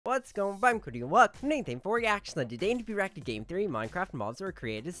What's going on? I'm Cody and welcome to anything for reaction. And today to be reacting to Game Theory. Minecraft mobs were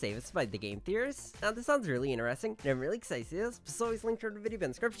created to save us by the game theorists. Now this sounds really interesting and I'm really excited to see this. So always link to the video in the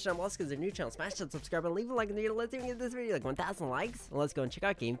description down below because they're new channel. Smash that subscribe and leave a like in the video. Let's even get this video like 1,000 likes. And let's go and check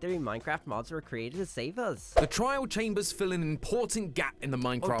out Game Theory. Minecraft mobs were created to save us. The trial chambers fill an important gap in the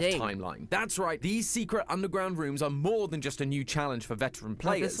Minecraft timeline. That's right, these secret underground rooms are more than just a new challenge for veteran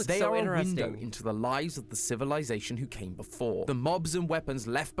players. They are a window into the lives of the civilization who came before. The mobs and weapons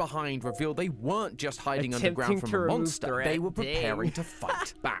left behind reveal they weren't just hiding underground from a monster, they were preparing to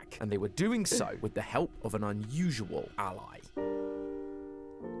fight back. And they were doing so with the help of an unusual ally.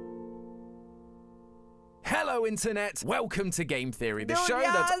 Hello Internet, welcome to Game Theory, the show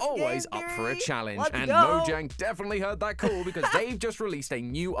that's always up for a challenge. And Mojang definitely heard that call because they've just released a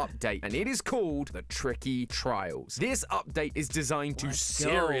new update and it is called the Tricky Trials. This update is designed to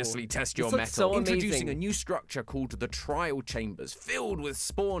seriously test your mettle, introducing a new structure called the Trial Chambers, filled with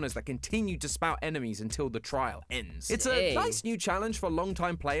spawners that continue to spout enemies until the trial ends. It's a nice new challenge for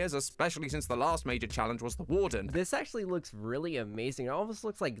long-time players, especially since the last major challenge was the Warden. This actually looks really amazing. It almost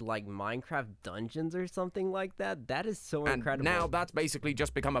looks like Minecraft dungeons or something like that. That is so incredible. Now that's basically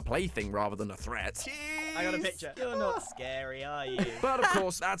just become a plaything rather than a threat. Jeez, I got a picture. You're not scary, are you? But of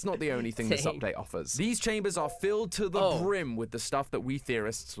course, that's not the only thing this update offers. These chambers are filled to the brim with the stuff that we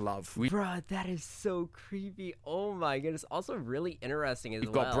theorists love. Bruh, that is so creepy. Oh my goodness. Also really interesting as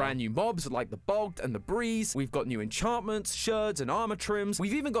well. We've got brand new mobs like the Bogged and the Breeze. We've got new enchantments, sherds, and armor trims.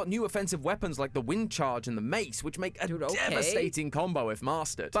 We've even got new offensive weapons like the Wind Charge and the Mace, which make a devastating combo if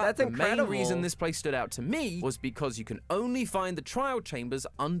mastered. But the main reason this place stood out to me was because you can only find the trial chambers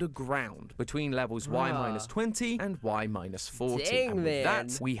underground between levels Y-20 and Y-40. And with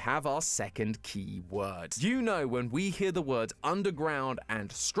that, we have our second key word. You know, when we hear the words underground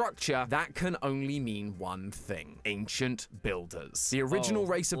and structure, that can only mean one thing: ancient builders. The original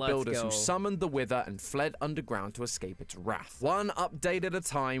race of builders who summoned the Wither and fled underground to escape its wrath. One update at a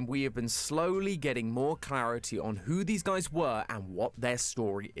time, we have been slowly getting more clarity on who these guys were and what their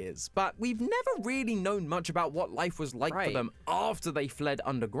story is. But we've never really known much about what life was like for them after they fled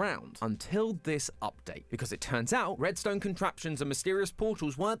underground until this update, because it turns out redstone contraptions and mysterious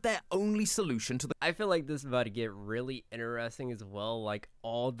portals weren't their only solution to the— I feel like this is about to get really interesting as well, like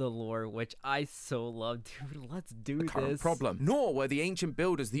all the lore, which I so love. Dude, let's do this. Current problem. Nor were the ancient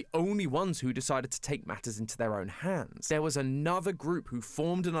builders the only ones who decided to take matters into their own hands. There was another group who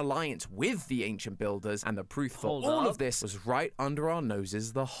formed an alliance with the ancient builders, and the proof for all of this was right under our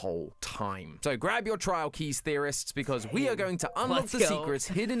noses the whole time. So grab your trial keys, theorists, because we are going to unlock the secrets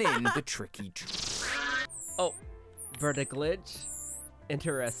hidden in the Tricky Oh, vertical glitch.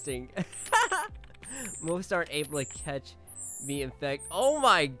 Interesting. Most aren't able to catch me, in fact. Oh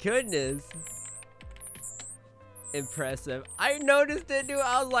my goodness. Impressive. I noticed it, dude.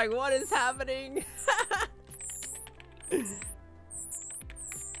 I was like, what is happening?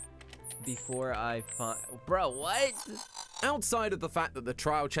 Before I find... Bro, what? Outside of the fact that the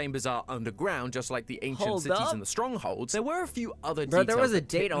trial chambers are underground, just like the ancient cities and the strongholds, there were a few other details. There was a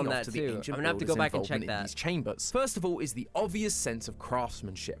date on that too. I'm gonna have to go back and check that. These chambers. First of all is the obvious sense of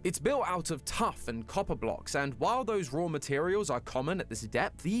craftsmanship. It's built out of tuff and copper blocks, and while those raw materials are common at this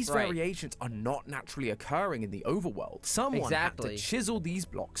depth, these variations are not naturally occurring in the overworld. Someone had to chisel these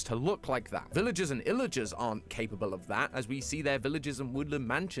blocks to look like that. Villagers and illagers aren't capable of that, as we see their villages and woodland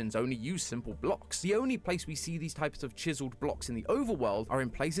mansions only use simple blocks. The only place we see these types of chiseled blocks in the overworld are in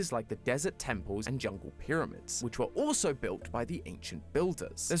places like the desert temples and jungle pyramids, which were also built by the ancient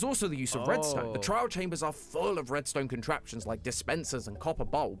builders. There's also the use of redstone. The trial chambers are full of redstone contraptions like dispensers and copper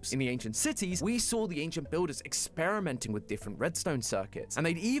bulbs. In the ancient cities, we saw the ancient builders experimenting with different redstone circuits, and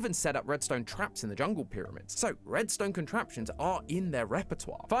they'd even set up redstone traps in the jungle pyramids. So redstone contraptions are in their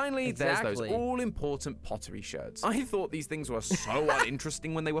repertoire. Finally, there's those all-important pottery sherds. I thought these things were so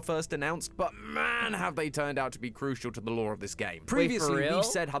uninteresting when they were first announced, but man, have they turned out to be crucial to the lore of this game. Previously, we've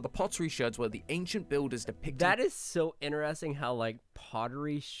said how the pottery sherds were the ancient builders depicted. That is so interesting how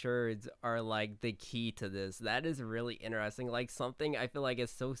pottery sherds are the key to this. That is really interesting. Something I feel like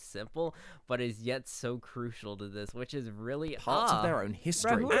is so simple, but is yet so crucial to this, which is really parts of their own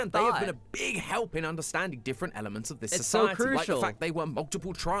history. And they have been a big help in understanding different elements of this society. So crucial. Like the fact they were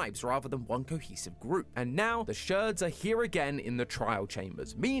multiple tribes rather than one cohesive group. And now the sherds are here again in the trial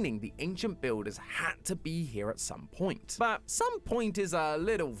chambers, meaning the ancient builders had to be here at some point. But some point is a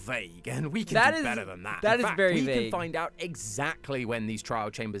little vague, and we can do better than that. That is very vague. We can find out exactly exactly when these trial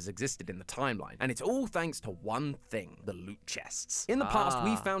chambers existed in the timeline, and it's all thanks to one thing: the loot chests. In the past,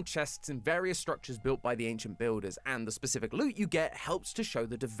 we found chests in various structures built by the ancient builders, and the specific loot you get helps to show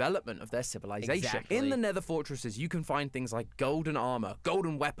the development of their civilization. Exactly. In the Nether fortresses, you can find things like golden armor,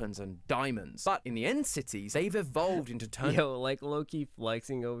 golden weapons, and diamonds. But in the end cities, they've evolved into turning... Yo, like low-key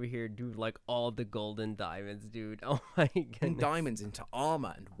flexing over here, dude, like all the golden diamonds, dude. Oh my goodness. diamonds into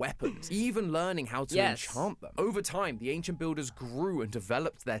armor and weapons, even learning how to enchant them. Over time, the ancient builders grew and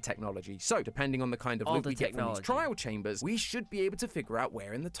developed their technology, so depending on the kind of loot we get from these trial chambers, we should be able to figure out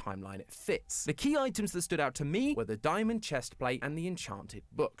where in the timeline it fits. The key items that stood out to me were the diamond chest plate and the enchanted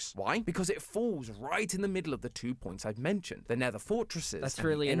books. Why? Because it falls right in the middle of the 2 points I've mentioned, the Nether fortresses and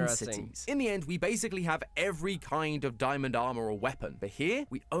really the end interesting. cities. In the end, we basically have every kind of diamond armor or weapon, but here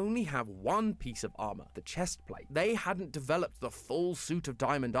we only have one piece of armor, the chest plate. They hadn't developed the full suit of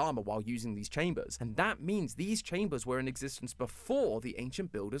diamond armor while using these chambers, and that means these chambers were in existence before the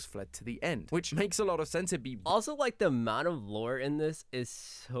ancient builders fled to the end, which makes a lot of sense. It'd be also, like, the amount of lore in this is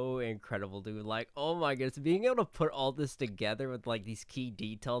so incredible, dude. Like, oh my goodness, being able to put all this together with like these key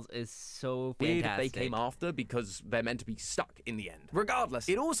details is so fantastic. Weird if they came after, because they're meant to be stuck in the end. Regardless,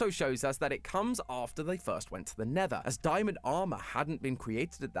 it also shows us that it comes after they first went to the Nether, as diamond armor hadn't been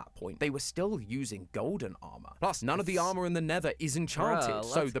created at that point. They were still using golden armor. Plus, none of the armor in the Nether is enchanted,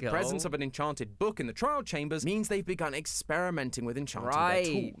 so the presence of an enchanted book in the trial chambers means they've begun experimenting with enchanting their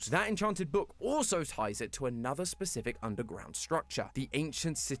tools. That enchanted book also ties it to another specific underground structure, the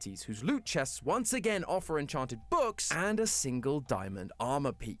ancient cities, whose loot chests once again offer enchanted books and a single diamond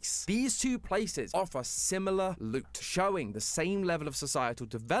armor piece. These two places offer similar loot, showing the same level of societal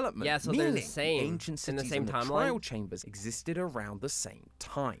development, so meaning they're the same ancient cities in the same timeline. trial chambers existed around the same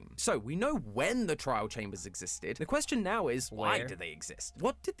time. So we know when the trial chambers existed. The question now is, why do they exist?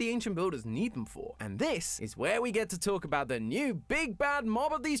 What did the ancient builders need them for? And this is where we get to talk about the new big bad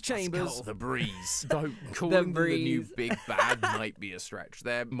mob of these chambers, the Breeze. Though calling them the new big bad might be a stretch.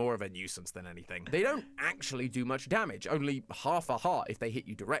 They're more of a nuisance than anything. They don't actually do much damage, only half a heart if they hit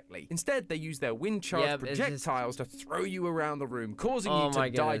you directly. Instead, they use their wind charged projectiles to throw you around the room, causing you to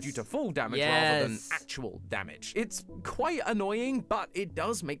die due to full damage rather than actual damage. It's quite annoying, but it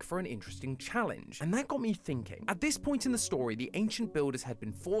does make for an interesting challenge. And that got me thinking. At this point in the story, the ancient builders had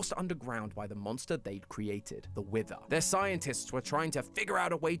been forced underground by the monster they'd created, the Wither. Their scientists were trying to figure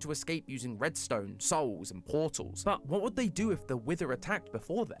out a way to escape using redstone, souls, and portals. But what would they do if the Wither attacked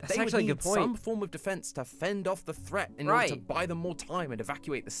before that? That's They would actually a need good point. some form of defense to fend off the threat in order to buy them more time and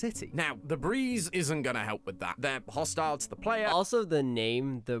evacuate the city. Now, the Breeze isn't gonna help with that. They're hostile to the player. Also, the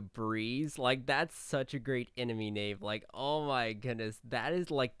name, the Breeze, like, that's such a great enemy name. Like, oh my goodness, that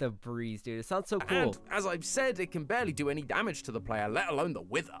is like the Breeze, dude. It sounds so cool. And as I've said, it can barely do any damage to the player, let alone the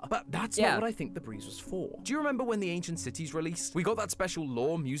Wither. But that's not what I think the Breeze was for. Do you remember when the Ancient Cities released? We got that special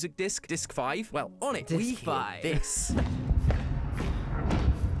lore music disc, disc 5. Well, on it, we hear this.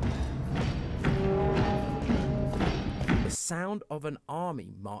 Sound of an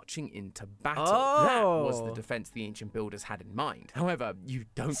army marching into battle. That was the defense the ancient builders had in mind. However, you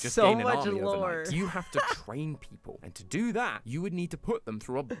don't just gain an army overnight. You have to train people, and to do that, you would need to put them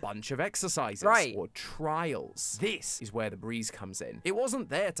through a bunch of exercises or trials. This is where the Breeze comes in. It wasn't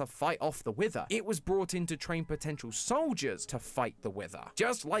there to fight off the Wither. It was brought in to train potential soldiers to fight the Wither.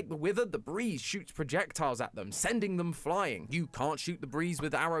 Just like the Wither, the Breeze shoots projectiles at them, sending them flying. You can't shoot the Breeze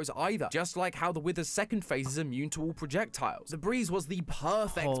with arrows either, just like how the Wither's second phase is immune to all projectiles. The Breeze was the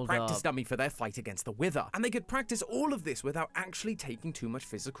perfect practice dummy for their fight against the Wither, and they could practice all of this without actually taking too much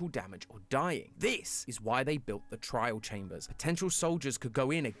physical damage or dying. This is why they built the trial chambers. Potential soldiers could go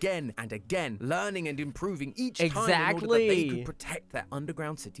in again and again, learning and improving each time in order that they could protect their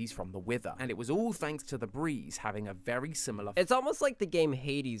underground cities from the Wither. And it was all thanks to the Breeze having a very similar... It's almost like the game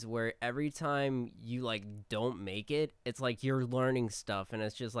Hades, where every time you, like, don't make it, it's like you're learning stuff, and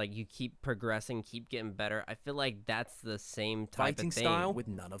it's just like you keep progressing, keep getting better. I feel like that's the same type fighting of thing. style with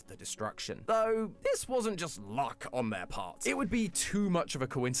none of the destruction. Though this wasn't just luck on their part. It would be too much of a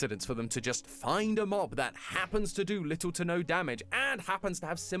coincidence for them to just find a mob that happens to do little to no damage and happens to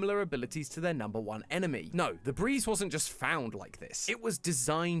have similar abilities to their #1 enemy. No, the Breeze wasn't just found like this. It was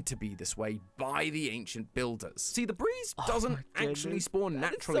designed to be this way by the ancient builders. See, the Breeze doesn't actually spawn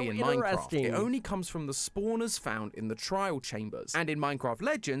naturally in Minecraft. It only comes from the spawners found in the trial chambers. And in Minecraft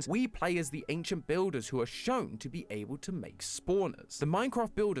Legends, we play as the ancient builders who are shown to be able to make spawners. The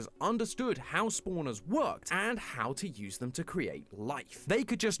Minecraft builders understood how spawners worked and how to use them to create life. They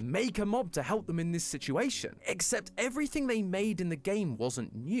could just make a mob to help them in this situation, except everything they made in the game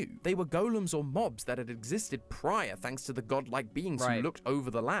wasn't new. They were golems or mobs that had existed prior thanks to the godlike beings who looked over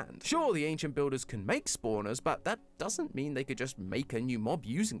the land. Sure, the ancient builders can make spawners, but that doesn't mean they could just make a new mob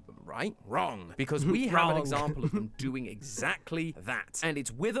using them, right? Wrong. Because we have an example of them doing exactly that. And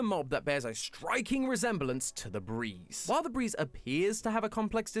it's with a mob that bears a striking resemblance to the breeze. While the breeze appears to have a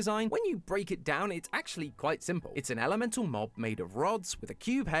complex design, when you break it down, it's actually quite simple. It's an elemental mob made of rods with a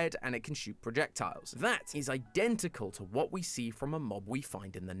cube head, and it can shoot projectiles. That is identical to what we see from a mob we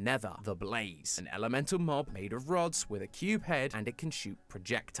find in the Nether, the Blaze. An elemental mob made of rods with a cube head, and it can shoot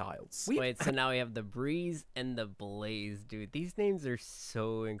projectiles. Wait, so now we have the breeze and the blaze, dude. These names are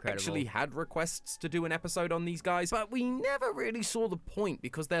so incredible. Actually had requests to do an episode on these guys, but we never really saw the point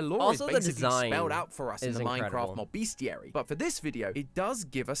because their lore is basically spelled out for us in the Minecraft mob bestiary. But for this video, it does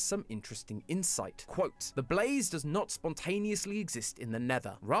give us some interesting insight. Quote, the blaze does not spontaneously exist in the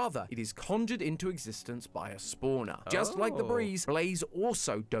Nether. Rather, it is conjured into existence by a spawner. Just like the breeze, blaze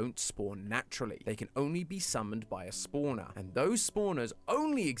also don't spawn naturally. They can only be summoned by a spawner, and those spawners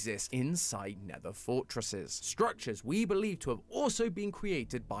only exist inside Nether fortresses, structures we believe to have also been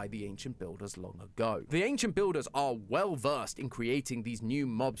created by the ancient builders long ago. The ancient builders are well versed in creating these new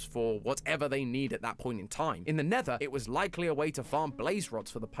mobs for whatever they need at that point in time. In the Nether, it was likely a way to farm blaze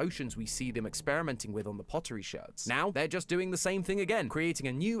rods for the potions we see them experimenting with on the pottery sherds. Now, they're just doing the same thing again, creating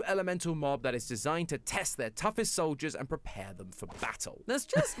a new elemental mob that is designed to test their toughest soldiers and prepare them for battle. There's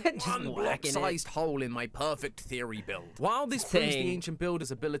just one block-sized hole in my perfect theory build. While this proves the ancient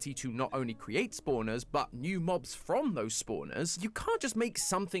builders' ability to not only create spawners, but new mobs from those spawners, you can't just make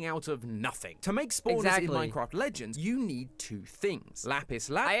something out of nothing. To make spawners in Minecraft Legends, you need two things.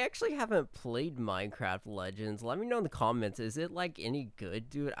 I actually haven't played Minecraft Legends. Let me know in the comments, is it like any good,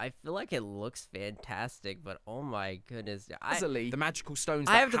 dude? I feel like it looks fantastic, but oh my goodness. The magical stones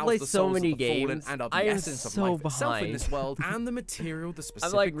I have to play so many games. And are the essence of life itself in this world, and the material the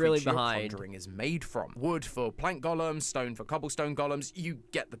specific creature you're conjuring is made from. Wood for plank golems, stone for cobblestone golems, you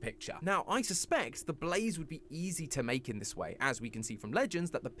get the picture. Now, I suspect the blaze would be easy to make in this way, as we can see from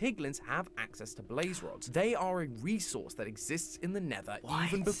Legends that the piglins have access to blaze rods. They are a resource that exists in the Nether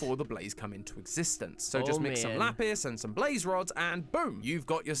even before the blaze come into existence. So just mix some lapis and some blaze rods and boom, you've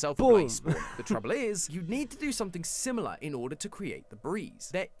got yourself a blaze spawn. The trouble is, you need to do something similar in order to create the breeze.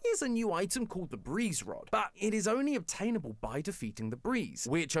 There is a new item called the breeze rod, but it is only obtainable by defeating the breeze,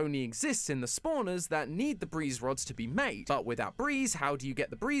 which only exists in the spawners that need the breeze rods to be made. But without breeze, how do you get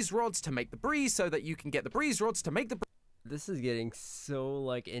the breeze rods to make the breeze so that you can get the breeze rods to make the This is getting so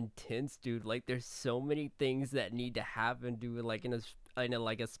like intense, dude. Like there's so many things that need to happen, dude, like in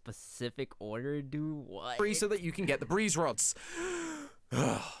a specific order, dude. What? Breeze so that you can get the breeze rods.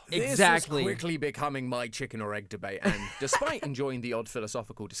 Exactly. This was quickly becoming my chicken or egg debate, and despite enjoying the odd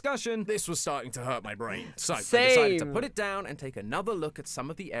philosophical discussion, this was starting to hurt my brain. So I decided to put it down and take another look at some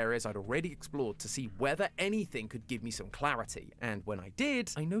of the areas I'd already explored to see whether anything could give me some clarity. And when I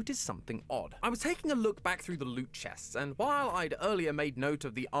did, I noticed something odd. I was taking a look back through the loot chests, and while I'd earlier made note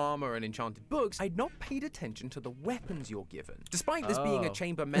of the armor and enchanted books, I'd not paid attention to the weapons you're given. Despite this being a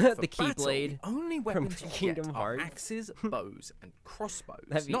chamber meant for the battle, Keyblade the only weapons you get are Hearts. axes, bows, and crossbows.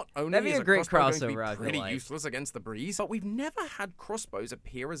 Not only that'd be is a great crossbow going to crossover, I be feel pretty like. useless against the breeze, but we've never had crossbows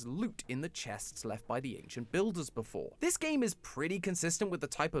appear as loot in the chests left by the ancient builders before. This game is pretty consistent with the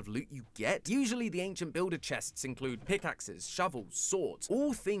type of loot you get. Usually the ancient builder chests include pickaxes, shovels, swords,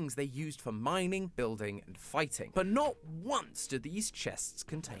 all things they used for mining, building, and fighting. But not once do these chests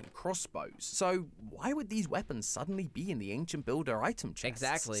contain crossbows. So why would these weapons suddenly be in the ancient builder item chests?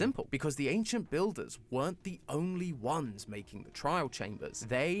 Exactly. Simple. Because the ancient builders weren't the only ones making the trial chambers.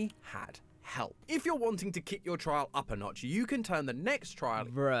 They had help. If you're wanting to kick your trial up a notch, you can turn the next trial.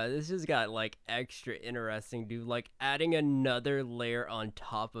 Bruh, this just got like extra interesting, dude. Like adding another layer on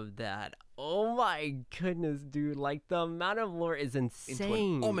top of that. Oh my goodness, dude. Like the amount of lore is insane. Into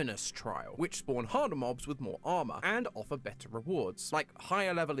an ominous trial, which spawn harder mobs with more armor and offer better rewards, like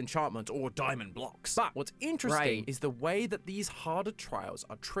higher level enchantment or diamond blocks. But what's interesting is the way that these harder trials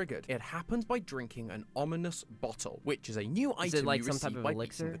are triggered. It happens by drinking an ominous bottle, which is a new item like you some type receive of by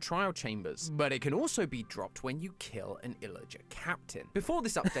elixir? beating the trial chambers. But it can also be dropped when you kill an illager captain. Before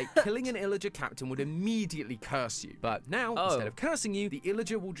this update, killing an illager captain would immediately curse you. But now, instead of cursing you, the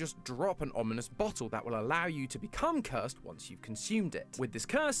illager will just drop up an ominous bottle that will allow you to become cursed once you've consumed it. With this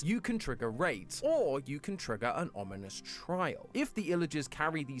curse, you can trigger raids, or you can trigger an ominous trial. If the Illagers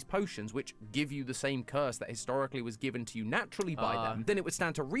carry these potions, which give you the same curse that historically was given to you naturally by them, then it would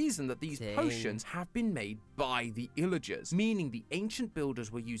stand to reason that these potions have been made by the Illagers, meaning the ancient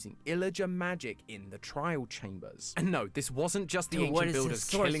builders were using Illager magic in the trial chambers. And no, this wasn't just the ancient builders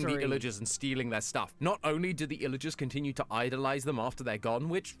killing the Illagers and stealing their stuff. Not only did the Illagers continue to idolize them after they're gone,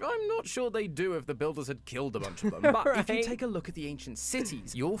 which I'm not sure they do if the builders had killed a bunch of them, but if you take a look at the ancient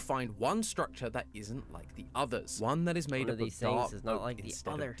cities, you'll find one structure that isn't like the others. One that is made up of dark oak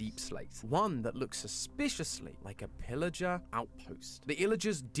instead of deep slate. One that looks suspiciously like a pillager outpost. The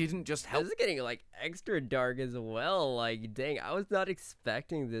Illagers didn't just help. This is getting like extra dark as well. Like, dang, I was not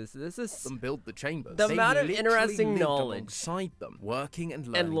expecting this. This is them build the chambers. The amount of interesting knowledge alongside them, working and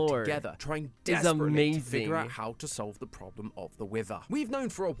learning together, trying is desperately to figure out how to solve the problem of the Wither. We've known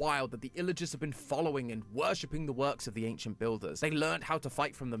for a while that the Illagers have been following and worshipping the works of the ancient builders. They learned how to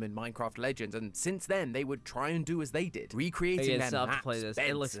fight from them in Minecraft Legends, and since then they would try and do as they did, recreating their maps, beds,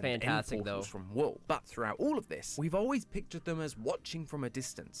 it looks fantastic though. From wool. But throughout all of this, we've always pictured them as watching from a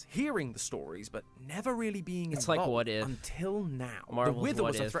distance, hearing the stories, but never really being involved. Like What If. Until now. Marvel's the Wither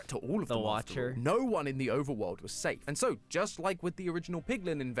What was a If, threat to all of the them. Watcher. No one in the overworld was safe. And so, just like with the original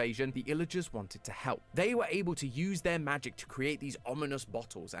Piglin invasion, the Illagers wanted to help. They were able to use their magic to create these ominous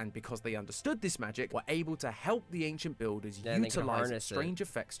bottles, and because they understood this magic, were able to help the ancient builders utilize its strange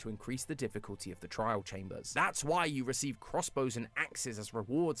effects to increase the difficulty of the trial chambers. That's why you receive crossbows and axes as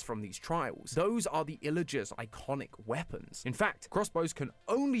rewards from these trials. Those are the Illagers' iconic weapons. In fact, crossbows can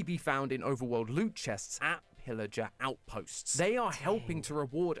only be found in overworld loot chests at pillager outposts. They are helping to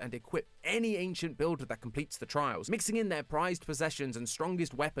reward and equip any ancient builder that completes the trials, mixing in their prized possessions and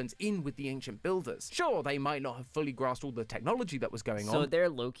strongest weapons in with the ancient builders. Sure, they might not have fully grasped all the technology that was going on. So they're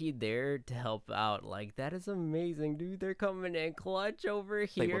low-key there to help out. Like, that is amazing, dude. They're coming in clutch over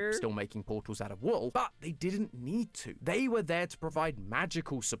here. They were still making portals out of wool, but they didn't need to. They were there to provide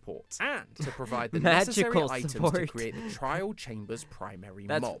magical support and to provide the necessary items to create the trial chamber's primary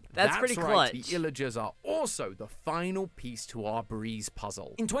mob. That's pretty clutch. The Illagers are also the final piece to our Breeze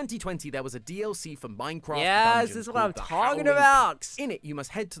puzzle. In 2020, there was a DLC for Minecraft Dungeons. This is what I'm talking about. In it, you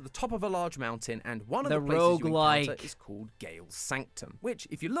must head to the top of a large mountain, and one of the places you encounter is called Gale's Sanctum, which,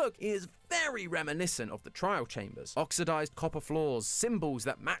 if you look, is very reminiscent of the trial chambers. Oxidized copper floors, symbols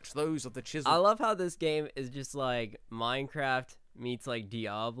that match those of the chisel. I love how this game is just like Minecraft meets like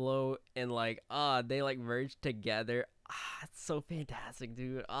Diablo, and like they like merge together. It's so fantastic,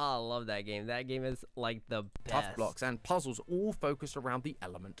 dude. I love that game. That game is like the best. Tough blocks and puzzles all focused around the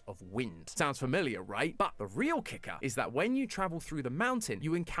element of wind. Sounds familiar, right? But the real kicker is that when you travel through the mountain,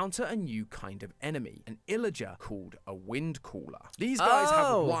 you encounter a new kind of enemy, an Illager called a wind cooler. These guys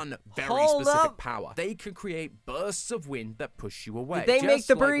have one very specific power. They can create bursts of wind that push you away. Did they make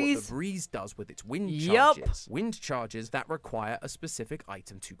the breeze? What the breeze does with its wind charges. Wind charges that require a specific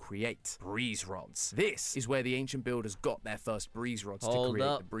item to create. Breeze rods. This is where the ancient builders got their first breeze rods to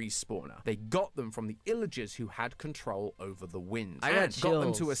create the breeze spawner. They got them from the Illagers who had control over the wind. And got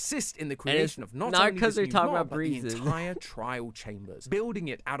them to assist in the creation of not only this new mob, but the entire trial chambers, building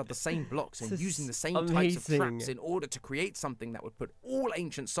it out of the same blocks and using the same types of traps in order to create something that would put all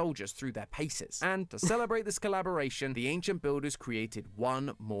ancient soldiers through their paces. And to celebrate this collaboration, the ancient builders created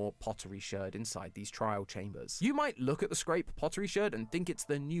one more pottery sherd inside these trial chambers. You might look at the scrape pottery sherd and think it's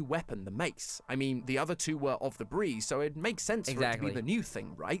the new weapon, the mace. I mean, the other two were of the breeze, so it makes sense for it to be the new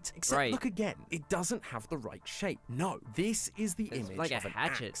thing, right? Except look again, it doesn't have the right shape. No, this is the image of an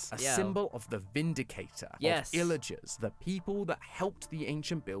axe, a symbol of the Vindicator, of Illagers, the people that helped the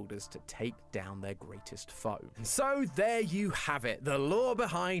ancient builders to take down their greatest foe. And so there you have it, the lore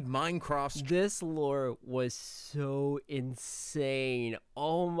behind Minecraft. This lore was so insane.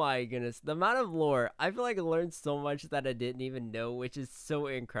 Oh my goodness, the amount of lore. I feel like I learned so much that I didn't even know, which is so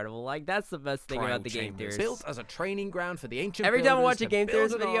incredible. Like, that's the best thing about the game theories. Built as a training ground for the ancient Every time I watch a game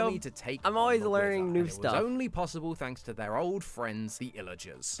theories video, I'm always learning new stuff. It was only possible thanks to their old friends, the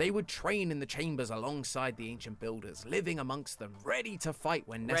Illagers. They would train in the chambers alongside the ancient builders, living amongst them, ready to fight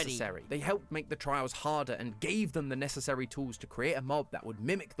when necessary. They helped make the trials harder and gave them the necessary tools to create a mob that would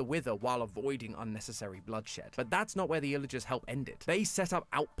mimic the Wither while avoiding unnecessary bloodshed. But that's not where the Illagers' help ended. They set up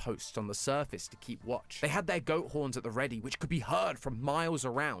outposts on the surface to keep watch. They had their goat horns at the ready, which could be heard from miles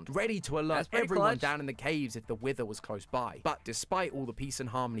around, ready to alert everyone down in the caves if the Wither Wither was close by. But despite all the peace and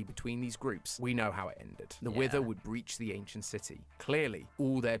harmony between these groups, we know how it ended. The Wither would breach the ancient city. Clearly,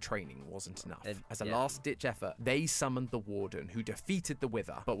 all their training wasn't enough. As a last-ditch effort, they summoned the Warden, who defeated the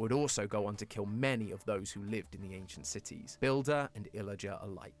Wither, but would also go on to kill many of those who lived in the ancient cities, Builder and Illager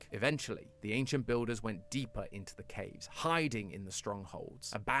alike. Eventually, the ancient builders went deeper into the caves, hiding in the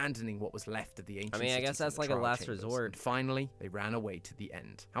strongholds, abandoning what was left of the ancient cities. I guess that's like a last resort. And finally, they ran away to the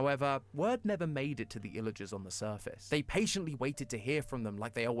end. However, word never made it to the Illagers on the surface. They patiently waited to hear from them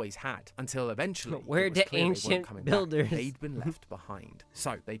like they always had, until eventually, where the ancient builders? They'd been left behind.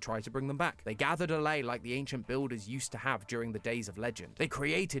 So they tried to bring them back. They gathered a lay like the ancient builders used to have during the days of legend. They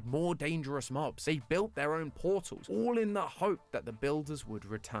created more dangerous mobs. They built their own portals, all in the hope that the builders would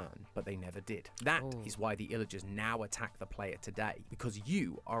return, but they never did. That is why the Illagers now attack the player today, because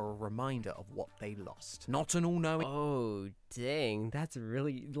you are a reminder of what they lost. Not an all-knowing... Oh, dang. That's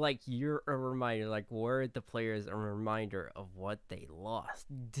really, like, you're a reminder. Like, we're the players a reminder of what they lost.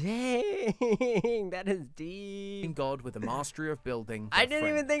 Dang, that is deep. God with the mastery of building. I didn't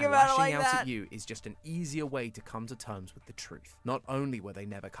even think about it like that. Lashing out that. at you is just an easier way to come to terms with the truth. Not only were they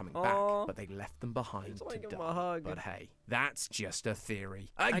never coming back, but they left them behind to like die. But hey, that's just a theory.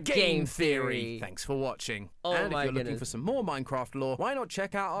 A game game theory. theory. Thanks for watching. Oh and if my you're looking goodness. for some more Minecraft lore, why not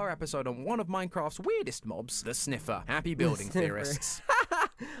check out our episode on one of Minecraft's weirdest mobs, the Sniffer. Happy building, theorists.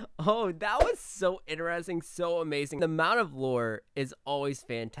 Oh, that was so interesting, so amazing. The amount of lore is always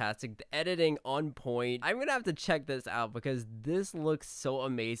fantastic. The editing on point. I'm gonna have to check this out because this looks so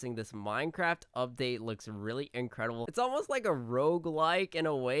amazing. This Minecraft update looks really incredible. It's almost like a roguelike in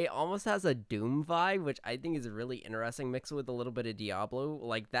a way. Almost has a Doom vibe, which I think is really interesting, mixed with a little bit of Diablo.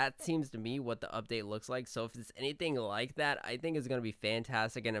 Like, that seems to me what the update looks like. So if it's anything like that, I think it's gonna be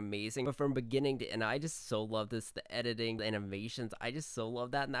fantastic and amazing. But from beginning to end, I just so love this. The editing, the animations, I just so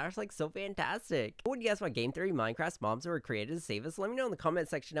love that, and that was like so fantastic. What do you guys about game theory? Minecraft mobs were created to save us? Let me know in the comment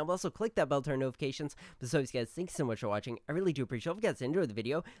section down below. Also click that bell to turn notifications. But so guys, thanks so much for watching. I really do appreciate it. If you guys enjoyed the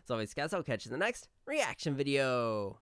video, as always guys, I'll catch you in the next reaction video.